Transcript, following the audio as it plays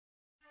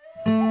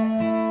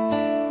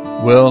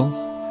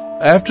Well,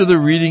 after the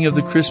reading of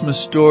the Christmas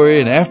story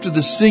and after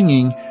the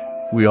singing,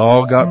 we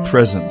all got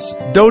presents,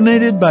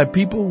 donated by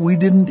people we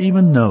didn't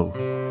even know.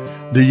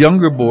 The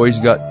younger boys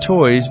got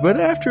toys, but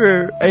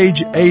after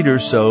age 8 or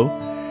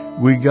so,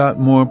 we got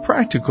more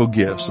practical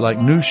gifts like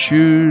new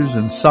shoes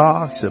and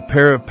socks, a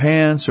pair of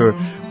pants, or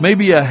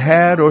maybe a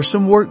hat or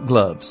some work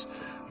gloves.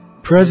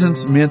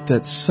 Presents meant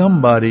that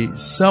somebody,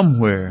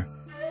 somewhere,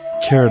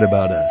 cared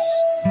about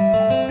us.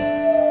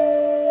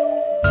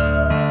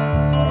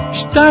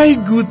 Stai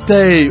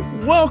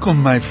Gute!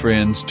 Welcome, my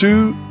friends,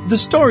 to The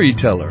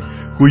Storyteller,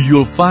 where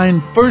you'll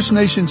find First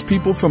Nations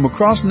people from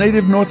across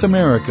Native North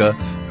America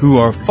who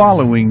are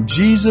following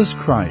Jesus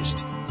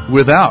Christ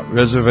without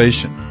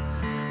reservation.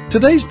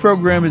 Today's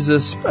program is a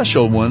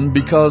special one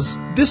because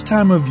this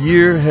time of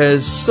year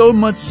has so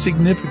much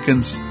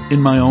significance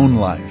in my own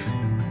life.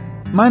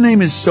 My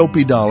name is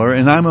Soapy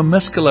and I'm a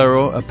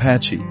Mescalero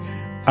Apache.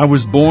 I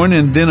was born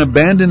and then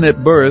abandoned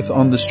at birth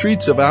on the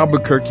streets of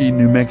Albuquerque,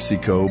 New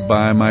Mexico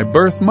by my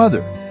birth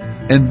mother,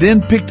 and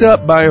then picked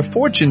up by a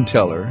fortune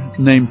teller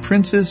named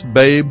Princess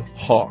Babe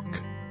Hawk.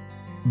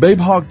 Babe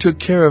Hawk took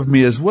care of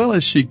me as well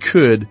as she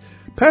could,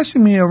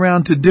 passing me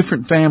around to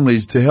different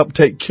families to help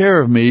take care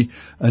of me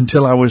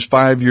until I was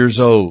 5 years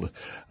old.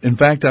 In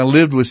fact, I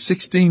lived with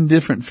 16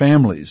 different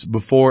families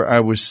before I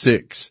was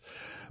 6.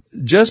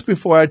 Just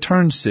before I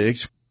turned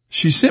 6,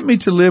 she sent me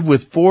to live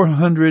with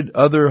 400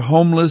 other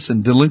homeless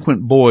and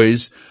delinquent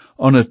boys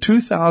on a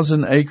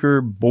 2,000-acre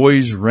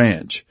boys'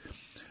 ranch.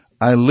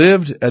 I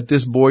lived at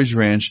this boys'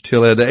 ranch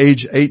till at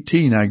age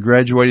 18 I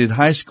graduated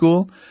high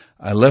school.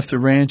 I left the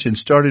ranch and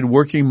started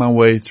working my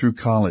way through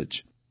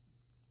college.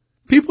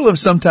 People have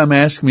sometimes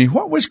asked me,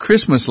 what was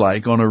Christmas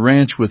like on a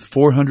ranch with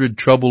 400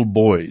 troubled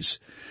boys?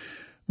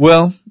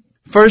 Well,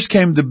 first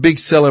came the big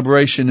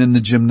celebration in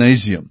the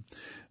gymnasium.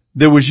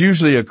 There was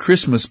usually a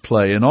Christmas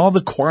play, and all the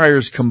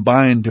choirs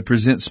combined to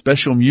present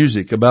special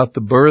music about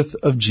the birth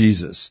of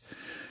Jesus.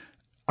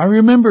 I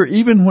remember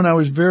even when I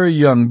was very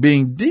young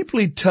being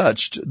deeply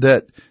touched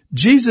that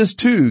Jesus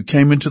too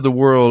came into the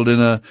world in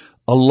a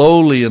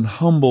lowly and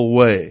humble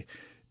way,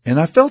 and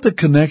I felt a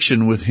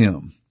connection with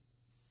him.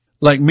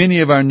 Like many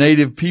of our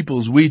native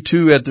peoples, we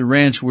too at the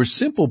ranch were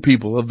simple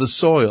people of the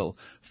soil,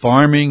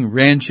 farming,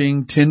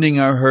 ranching, tending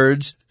our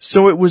herds.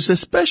 So it was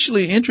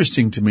especially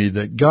interesting to me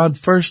that God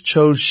first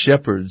chose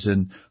shepherds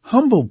and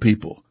humble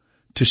people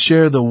to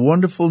share the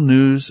wonderful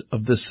news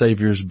of the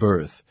Savior's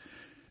birth.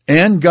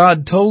 And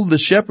God told the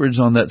shepherds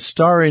on that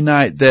starry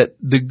night that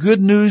the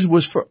good news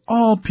was for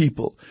all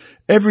people,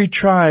 every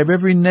tribe,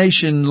 every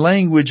nation,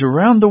 language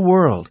around the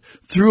world,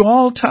 through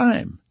all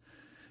time.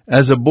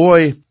 As a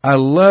boy, I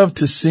loved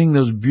to sing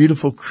those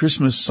beautiful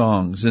Christmas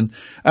songs, and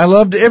I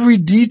loved every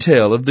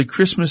detail of the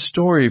Christmas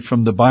story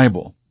from the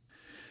Bible.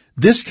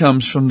 This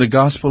comes from the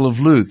Gospel of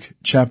Luke,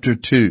 chapter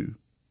 2.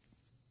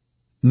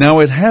 Now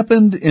it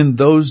happened in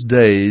those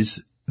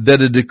days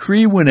that a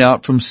decree went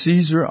out from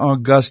Caesar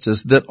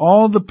Augustus that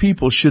all the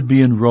people should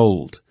be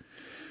enrolled.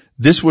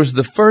 This was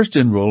the first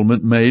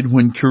enrollment made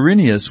when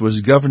Quirinius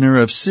was governor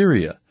of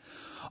Syria.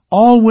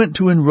 All went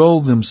to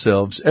enroll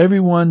themselves,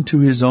 everyone to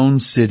his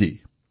own city.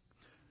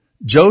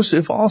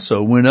 Joseph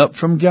also went up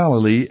from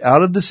Galilee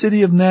out of the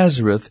city of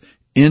Nazareth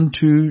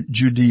into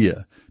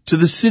Judea, to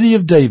the city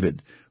of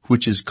David,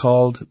 which is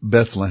called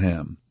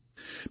Bethlehem,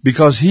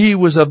 because he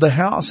was of the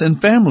house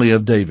and family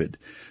of David,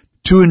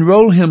 to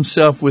enroll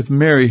himself with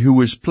Mary, who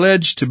was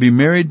pledged to be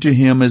married to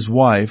him as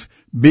wife,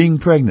 being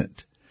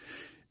pregnant.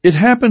 It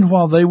happened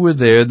while they were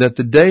there that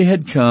the day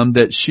had come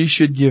that she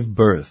should give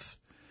birth.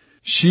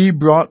 She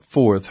brought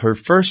forth her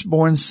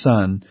firstborn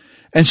son,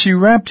 and she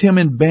wrapped him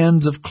in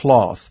bands of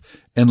cloth,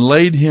 and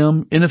laid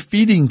him in a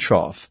feeding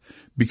trough,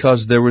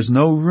 because there was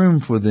no room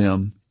for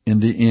them in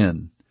the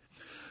inn.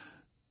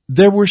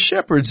 There were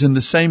shepherds in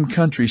the same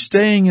country,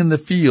 staying in the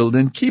field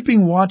and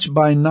keeping watch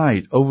by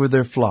night over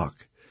their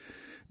flock.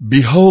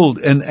 Behold,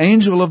 an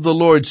angel of the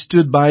Lord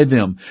stood by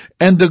them,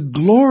 and the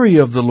glory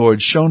of the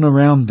Lord shone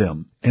around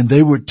them, and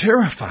they were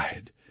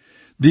terrified.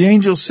 The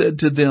angel said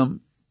to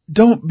them,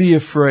 "Don't be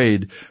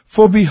afraid,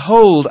 for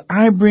behold,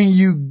 I bring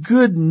you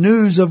good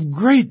news of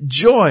great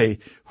joy,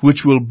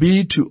 which will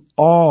be to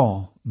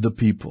all the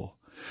people.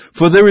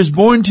 For there is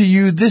born to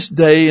you this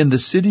day in the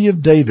city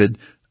of David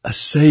a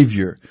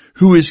Savior,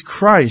 who is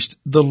Christ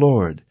the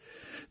Lord.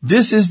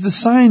 This is the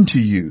sign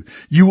to you.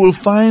 You will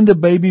find a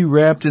baby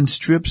wrapped in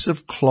strips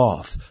of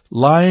cloth,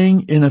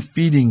 lying in a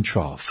feeding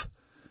trough."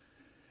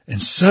 And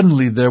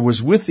suddenly there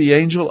was with the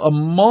angel a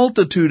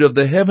multitude of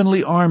the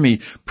heavenly army,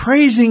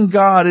 praising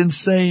God and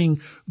saying,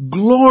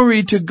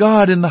 "Glory to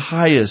God in the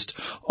highest,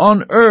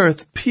 on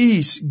earth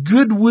peace,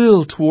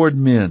 goodwill toward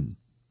men."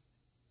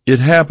 It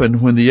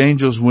happened when the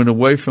angels went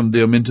away from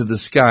them into the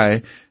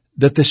sky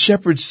that the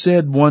shepherds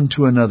said one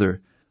to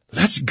another,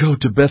 "Let's go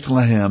to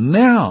Bethlehem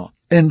now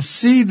and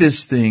see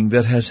this thing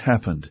that has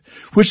happened,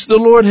 which the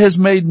Lord has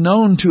made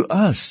known to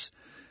us."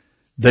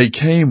 They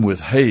came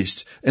with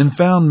haste and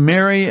found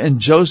Mary and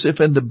Joseph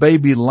and the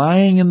baby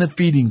lying in the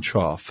feeding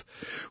trough.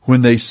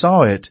 When they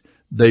saw it,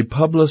 They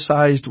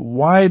publicized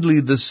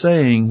widely the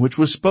saying which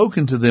was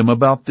spoken to them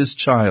about this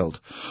child.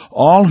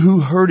 All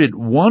who heard it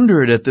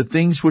wondered at the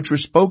things which were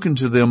spoken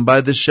to them by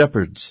the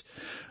shepherds.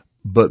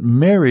 But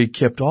Mary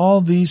kept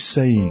all these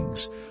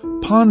sayings,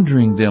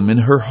 pondering them in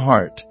her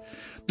heart.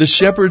 The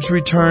shepherds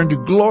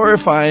returned,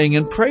 glorifying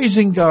and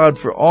praising God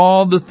for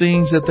all the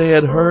things that they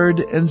had heard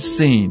and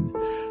seen,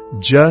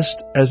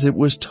 just as it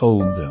was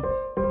told them.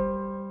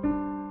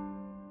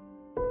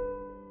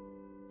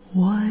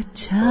 What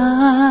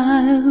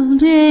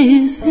child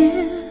is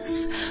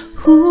this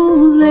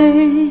who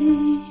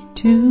lay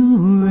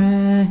to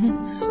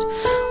rest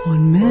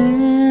on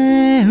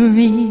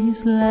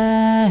Mary's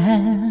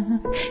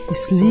lap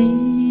is sleeping,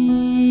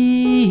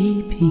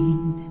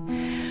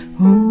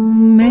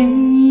 whom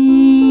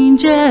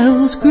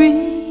angels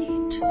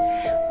greet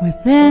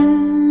with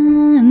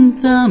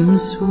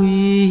anthems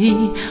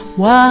sweet,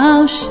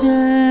 while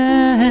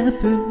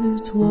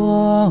shepherds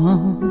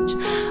watch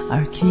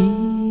our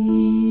keeping.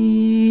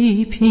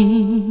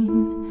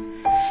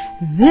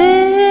 This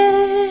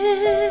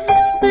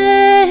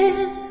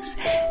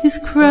is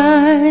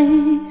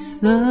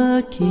Christ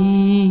the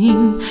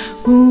King,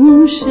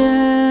 whom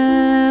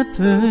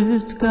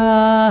shepherds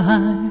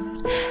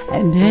guard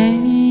and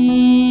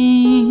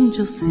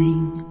angels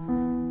sing.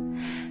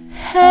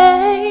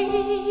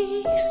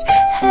 Haste,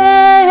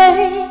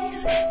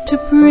 haste to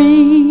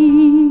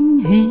bring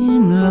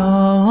him,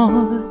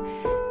 Lord,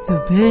 the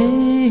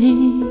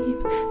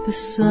babe, the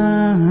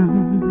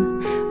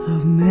Son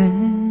of Mary.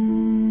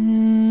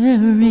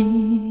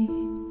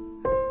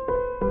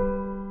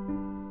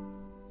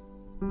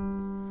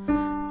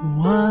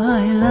 Why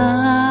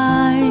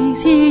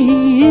lies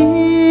he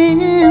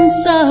in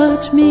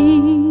such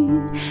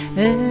mean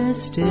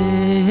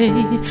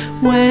estate,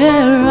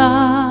 where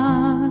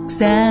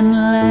ox and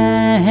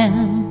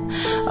lamb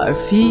are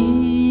feeding?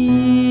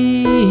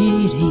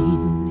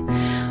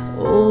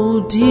 Oh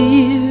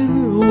dear,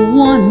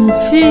 one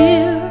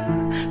fear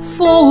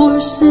for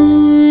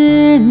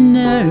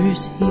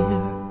sinners here,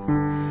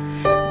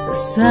 the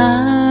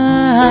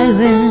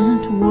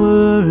silent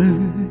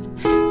word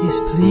is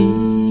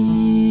pleading.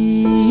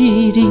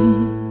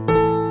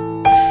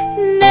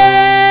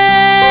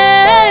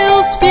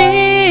 Nail,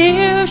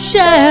 spear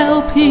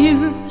shall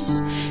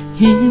pierce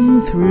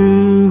him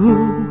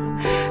through,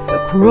 the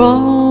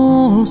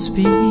cross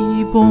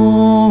be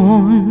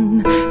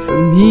borne for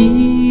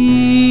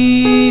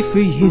me, for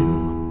you.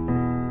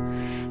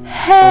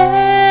 Hail,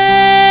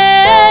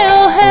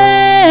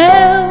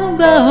 hail,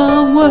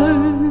 the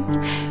Word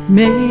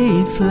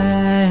made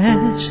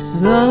flesh,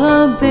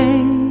 the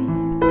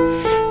babe,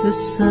 the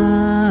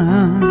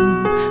Son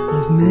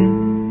of Mary.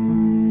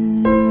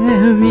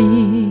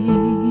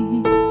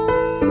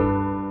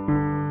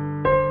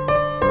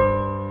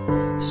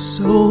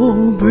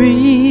 So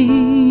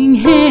bring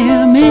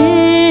him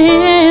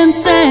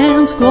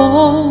incense,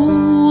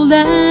 gold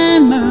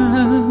and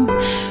myrrh,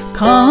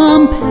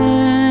 come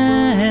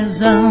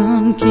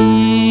peasant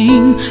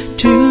king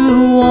to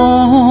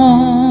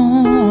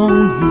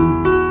own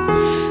him,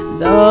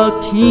 the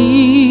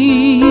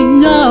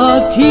King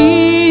of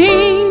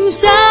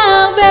kings,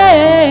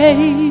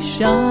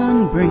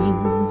 salvation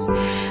brings.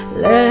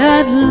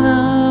 Let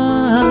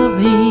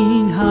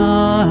loving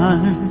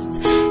hearts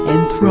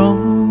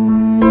enthrone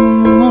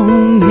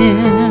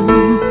him.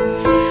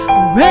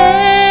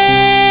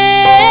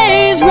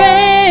 Raise,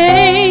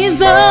 raise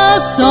the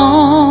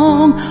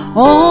song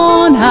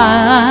on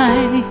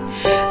high,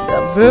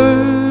 the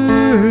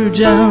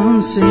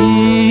Virgin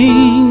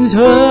sings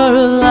her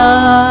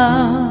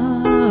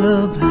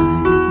lullaby.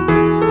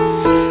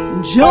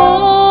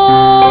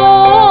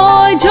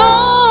 Joy,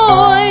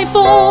 joy,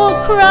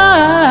 for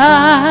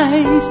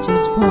Christ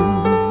is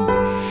born,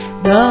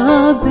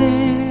 the babe,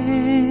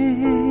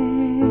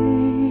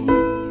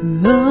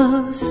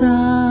 the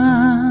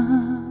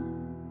Son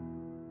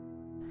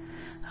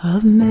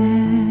of Mary.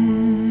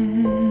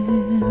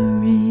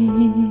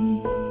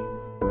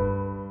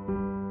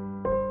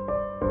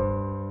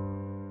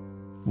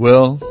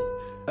 Well,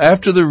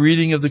 after the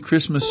reading of the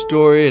Christmas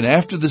story and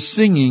after the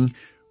singing,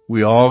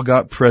 we all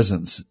got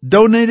presents,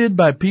 donated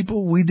by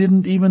people we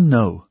didn't even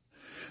know.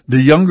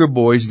 The younger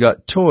boys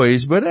got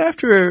toys, but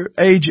after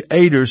age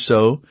 8 or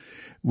so,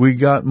 we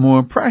got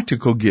more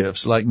practical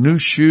gifts like new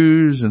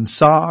shoes and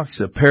socks,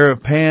 a pair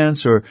of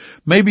pants, or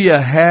maybe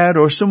a hat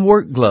or some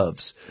work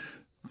gloves.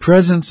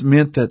 Presents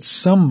meant that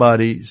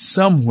somebody,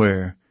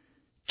 somewhere,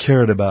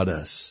 cared about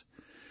us.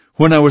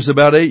 When I was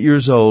about 8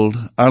 years old,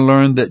 I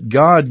learned that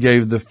God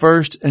gave the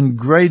first and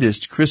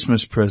greatest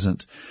Christmas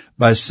present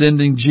by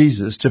sending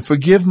Jesus to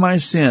forgive my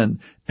sin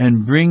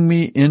and bring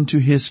me into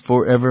His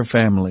forever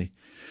family.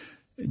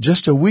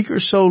 Just a week or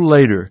so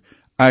later,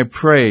 I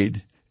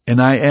prayed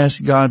and I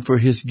asked God for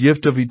His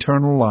gift of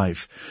eternal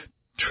life,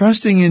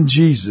 trusting in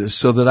Jesus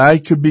so that I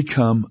could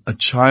become a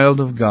child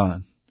of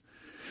God.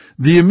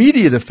 The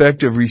immediate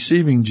effect of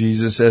receiving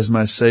Jesus as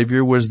my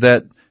Savior was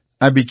that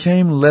I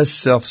became less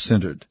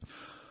self-centered.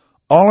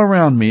 All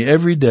around me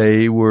every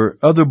day were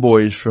other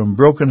boys from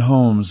broken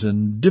homes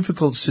and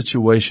difficult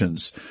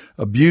situations,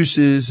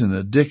 abuses and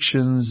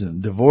addictions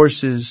and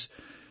divorces.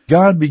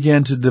 God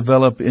began to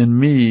develop in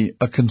me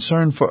a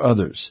concern for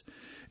others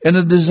and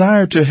a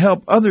desire to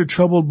help other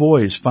troubled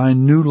boys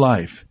find new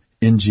life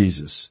in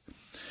Jesus.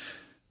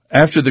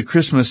 After the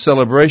Christmas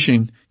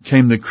celebration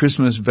came the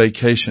Christmas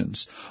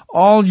vacations.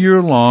 All year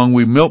long,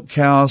 we milked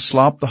cows,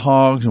 slopped the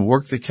hogs, and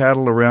worked the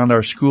cattle around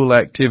our school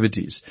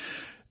activities.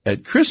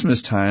 At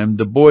Christmas time,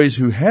 the boys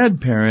who had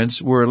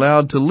parents were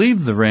allowed to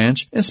leave the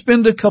ranch and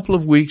spend a couple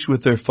of weeks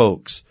with their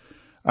folks.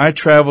 I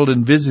traveled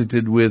and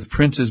visited with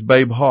Princess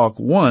Babe Hawk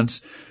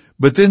once,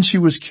 but then she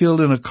was killed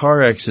in a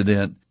car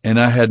accident,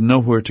 and I had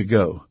nowhere to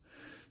go.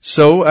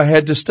 So I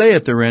had to stay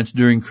at the ranch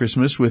during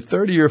Christmas with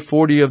 30 or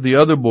 40 of the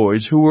other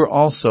boys who were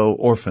also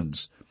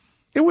orphans.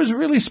 It was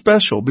really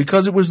special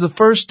because it was the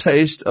first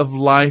taste of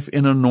life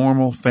in a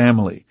normal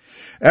family.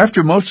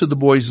 After most of the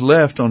boys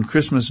left on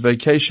Christmas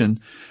vacation,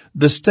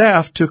 the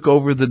staff took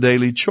over the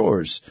daily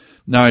chores.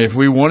 Now, if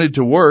we wanted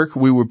to work,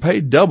 we were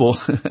paid double,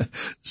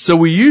 so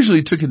we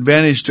usually took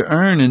advantage to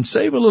earn and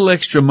save a little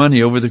extra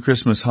money over the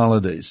Christmas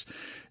holidays.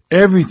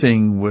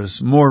 Everything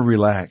was more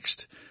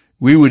relaxed.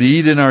 We would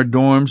eat in our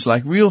dorms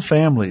like real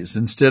families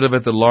instead of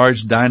at the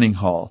large dining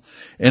hall.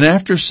 And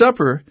after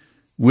supper,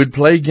 we'd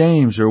play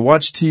games or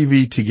watch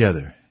TV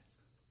together.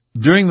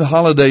 During the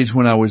holidays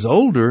when I was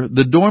older,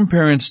 the dorm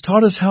parents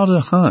taught us how to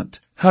hunt,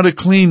 how to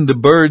clean the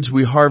birds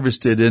we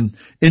harvested, and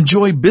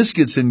enjoy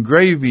biscuits and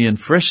gravy and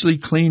freshly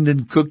cleaned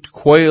and cooked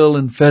quail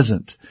and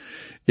pheasant.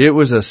 It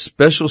was a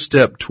special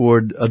step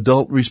toward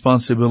adult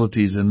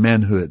responsibilities and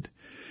manhood.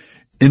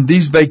 In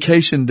these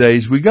vacation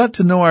days, we got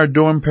to know our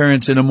dorm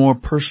parents in a more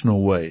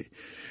personal way.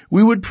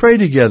 We would pray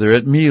together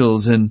at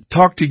meals and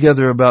talk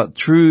together about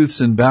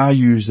truths and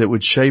values that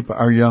would shape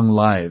our young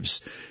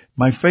lives.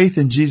 My faith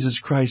in Jesus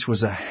Christ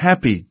was a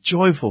happy,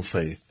 joyful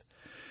faith.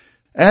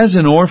 As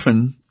an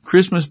orphan,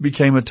 Christmas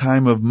became a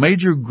time of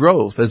major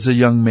growth as a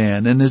young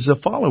man and as a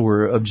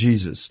follower of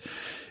Jesus.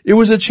 It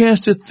was a chance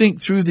to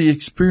think through the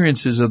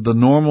experiences of the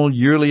normal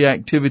yearly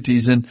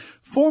activities and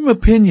form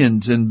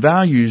opinions and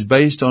values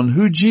based on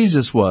who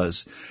Jesus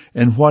was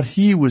and what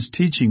He was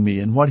teaching me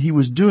and what He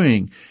was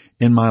doing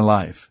in my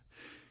life.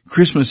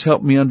 Christmas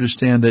helped me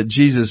understand that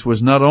Jesus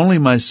was not only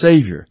my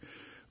Savior,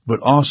 but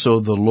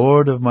also the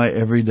Lord of my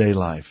everyday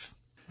life.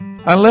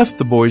 I left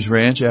the boys'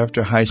 ranch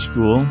after high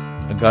school.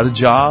 I got a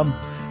job,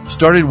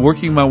 started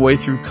working my way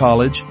through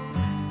college,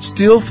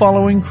 still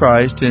following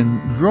Christ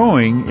and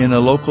growing in a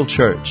local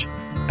church.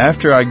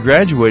 After I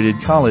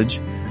graduated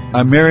college,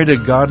 I married a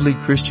godly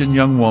Christian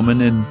young woman,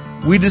 and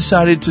we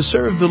decided to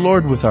serve the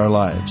Lord with our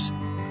lives.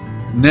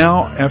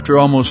 Now, after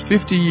almost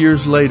 50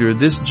 years later,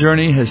 this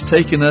journey has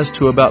taken us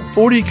to about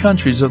 40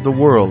 countries of the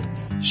world,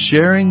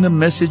 sharing the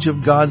message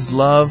of God's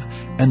love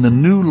and the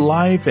new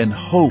life and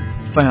hope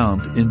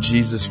found in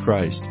Jesus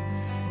Christ.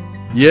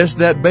 Yes,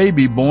 that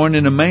baby born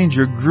in a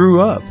manger grew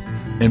up,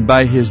 and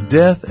by His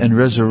death and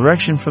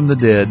resurrection from the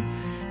dead,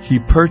 He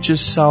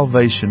purchased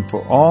salvation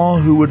for all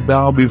who would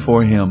bow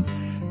before Him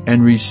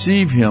and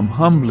receive Him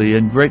humbly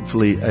and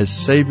gratefully as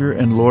Savior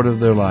and Lord of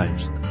their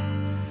lives.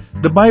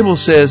 The Bible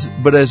says,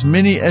 "But as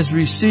many as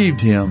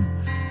received Him,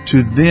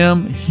 to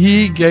them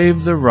He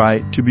gave the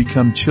right to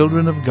become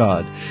children of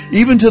God,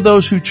 even to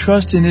those who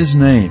trust in His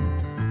name."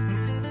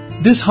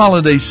 This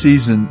holiday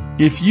season,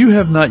 if you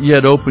have not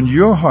yet opened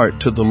your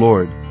heart to the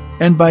Lord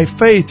and by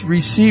faith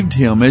received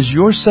Him as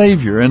your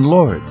Savior and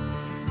Lord,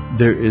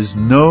 there is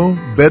no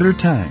better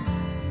time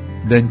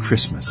than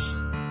Christmas.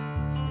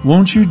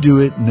 Won't you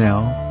do it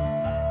now?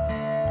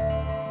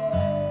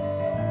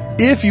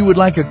 If you would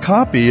like a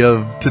copy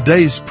of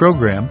today's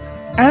program,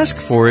 ask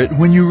for it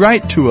when you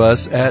write to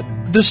us at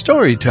The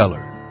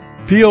Storyteller,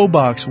 P.O.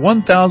 Box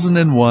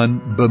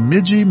 1001,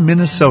 Bemidji,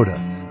 Minnesota,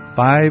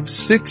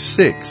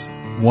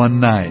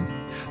 56619.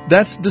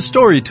 That's The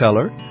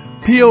Storyteller,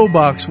 P.O.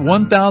 Box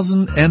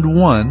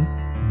 1001,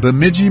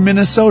 Bemidji,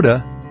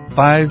 Minnesota,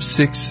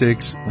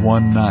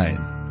 56619.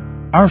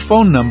 Our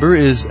phone number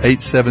is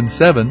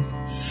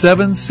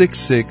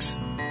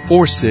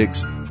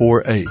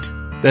 877-766-4648.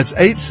 That's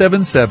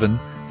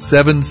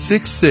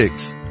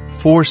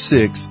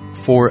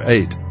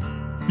 877-766-4648.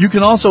 You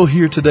can also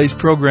hear today's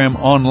program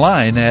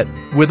online at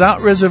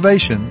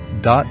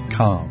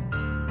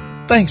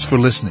withoutreservation.com. Thanks for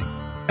listening.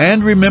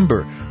 And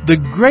remember, the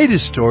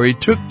greatest story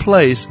took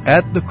place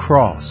at the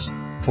cross.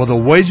 For the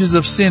wages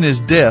of sin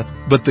is death,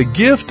 but the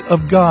gift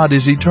of God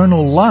is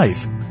eternal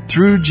life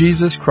through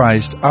Jesus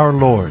Christ our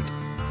Lord.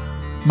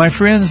 My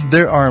friends,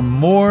 there are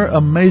more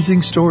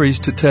amazing stories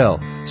to tell,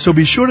 so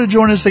be sure to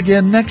join us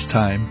again next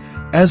time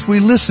as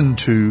we listen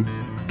to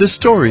The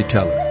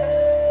Storyteller.